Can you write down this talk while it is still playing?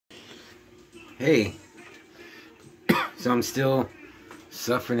Hey, so I'm still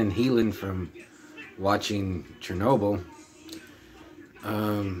suffering and healing from watching Chernobyl.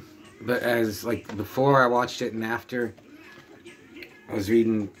 But as like before I watched it and after, I was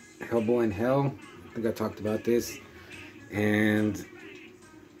reading Hellboy in Hell. I think I talked about this, and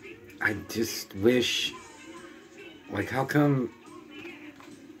I just wish, like, how come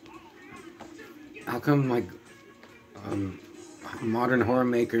like modern horror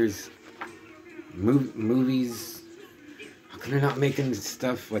makers, movies, how come they're not making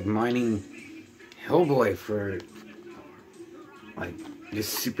stuff like mining Hellboy for like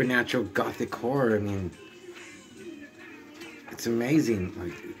just supernatural gothic horror? I mean, it's amazing.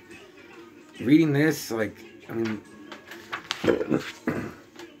 Like reading this, like, I mean, it's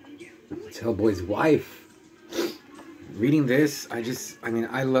Hellboy's wife. Reading this, I've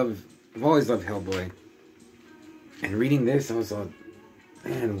always loved Hellboy. And reading this, I was like,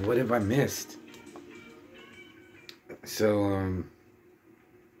 man, what have I missed? So,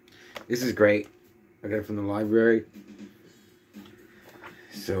 this is great. I got it from the library.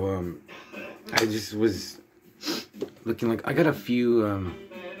 So, I just was looking, like, I got a few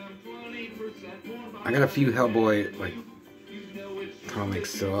Hellboy, like,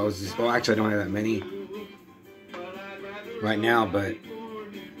 comics. So I was just, well, actually I don't have that many right now, but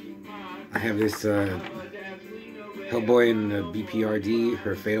I have this, Hellboy in the BPRD,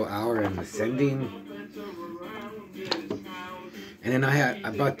 Her Fatal Hour, and Ascending. And then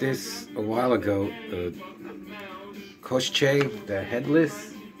I bought this a while ago, Koshche, the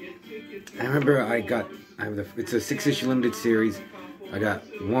Headless. I remember it's a 6-issue limited series. I got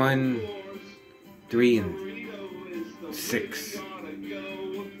 1, 3, and 6.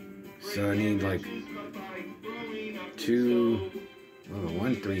 So I need like 2,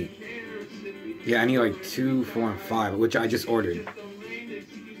 1, 3. Yeah, I need like 2, 4, and 5, which I just ordered.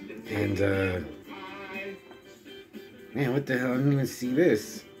 And, man, what the hell? I didn't even see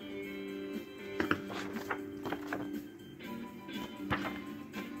this.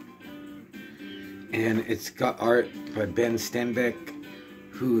 And it's got art by Ben Stenbeck,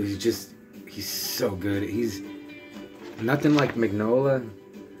 who is just, he's so good. He's nothing like Mignola.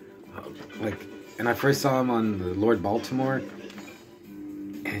 Like, and I first saw him on the Lord Baltimore,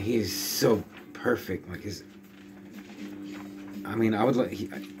 and he is so perfect. Like I mean, I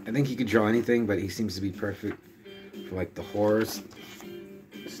think he could draw anything, but he seems to be perfect for like the horror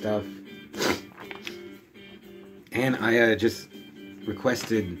stuff. And I just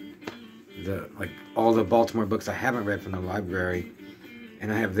requested all the Baltimore books I haven't read from the library,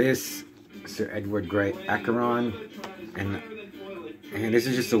 and I have this Sir Edward Grey Acheron, and this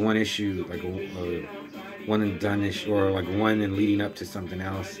is just a one issue, like a one and done issue, or like one and leading up to something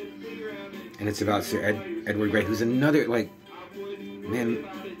else. And it's about Sir Edward Grey, who's another, like, man,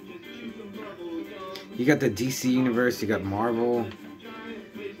 you got the DC universe, you got Marvel,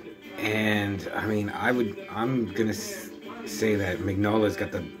 and I mean, I'm gonna say that Mignola's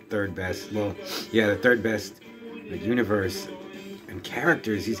got the third best, the third best, like, universe and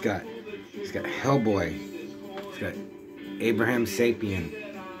characters. He's got Hellboy, he's got Abraham Sapien,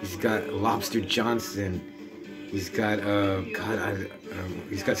 he's got Lobster Johnson, he's got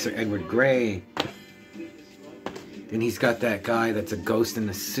he's got Sir Edward Grey. Then he's got that guy that's a ghost in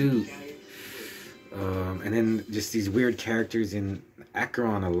a suit. And then just these weird characters in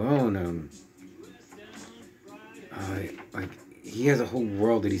Acheron alone. Like, he has a whole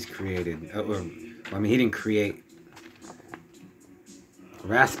world that he's created. I mean, he didn't create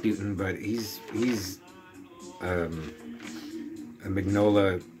Rasputin, but he's a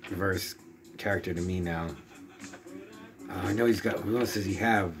Mignola verse character to me now. I know he's got, who else does he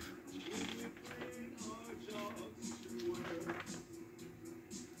have?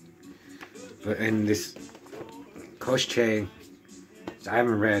 But in this Koshche, I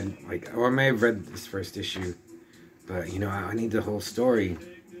haven't read, like, or I may have read this first issue, but, you know, I need the whole story.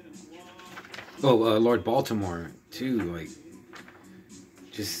 Oh, Lord Baltimore, too, like,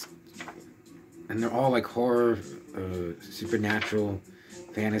 just, and they're all, like, horror, supernatural,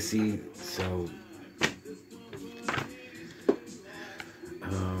 fantasy, so,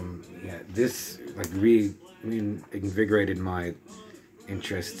 yeah, this, like, reinvigorated my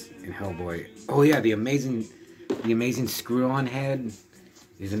interest in Hellboy. Oh yeah, the amazing Screw-On Head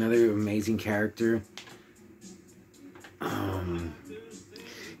is another amazing character.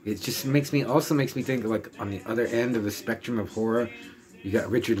 It just makes me think, like, on the other end of the spectrum of horror, you got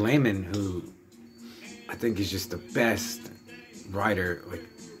Richard Laymon, who I think is just the best writer, like,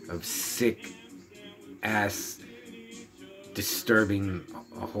 of sick ass disturbing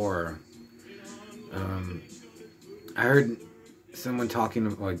horror. I heard someone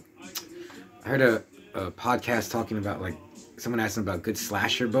talking, like, I heard a podcast talking about, like, someone asked them about good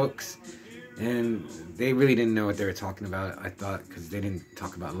slasher books, and they really didn't know what they were talking about. I thought, because they didn't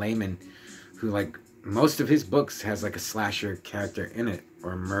talk about Laymon, who, like, most of his books has like a slasher character in it,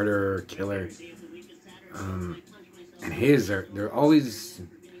 or a murderer, or killer. And they're always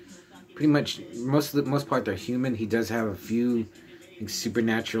pretty much, most part they're human. He does have a few, I think,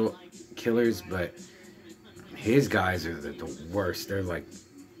 supernatural killers, but his guys are the worst. They're like,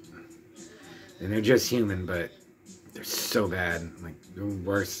 and they're just human, but they're so bad. Like, they're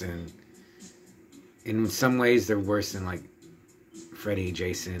worse than, in some ways they're worse than like Freddy,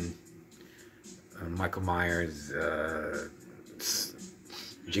 Jason, Michael Myers,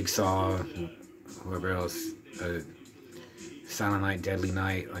 Jigsaw, whoever else, Silent Night, Deadly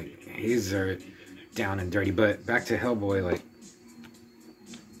Night. Like, his are down and dirty. But back to Hellboy, like,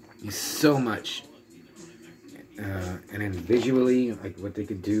 he's so much, and then visually, like, what they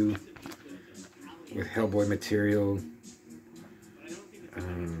could do with Hellboy material.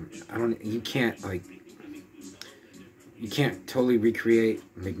 You can't totally recreate.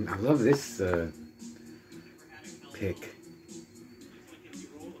 I love this pick.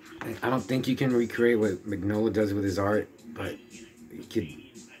 I don't think you can recreate what Mignola does with his art, but you could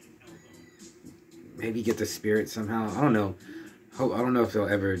maybe get the spirit somehow. I don't know. I don't know if they'll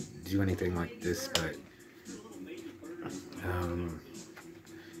ever do anything like this, but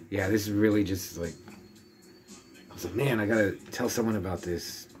yeah, this is really just like, I was like, man, I gotta tell someone about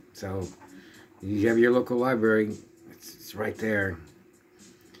this. So you have your local library; it's right there.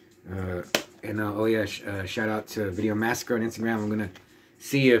 Oh yeah, shout out to Video Massacre on Instagram. I'm gonna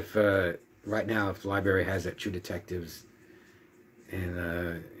see if right now if the library has that True Detectives,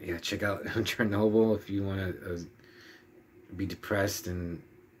 and yeah, check out Chernobyl if you want to be depressed and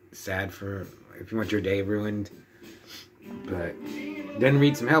sad if you want your day ruined. But then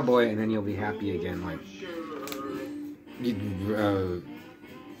read some Hellboy, and then you'll be happy again. Like, the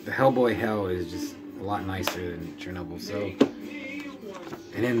Hellboy hell is just a lot nicer than Chernobyl. So,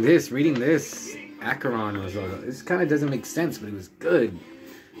 and then reading this, Acheron was, this kind of doesn't make sense, but it was good.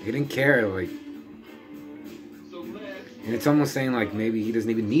 I didn't care, like, and it's almost saying like maybe he doesn't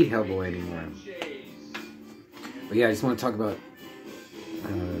even need Hellboy anymore. But yeah, I just want to talk about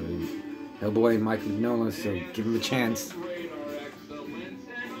Hellboy and Mike Mignola, so give him a chance.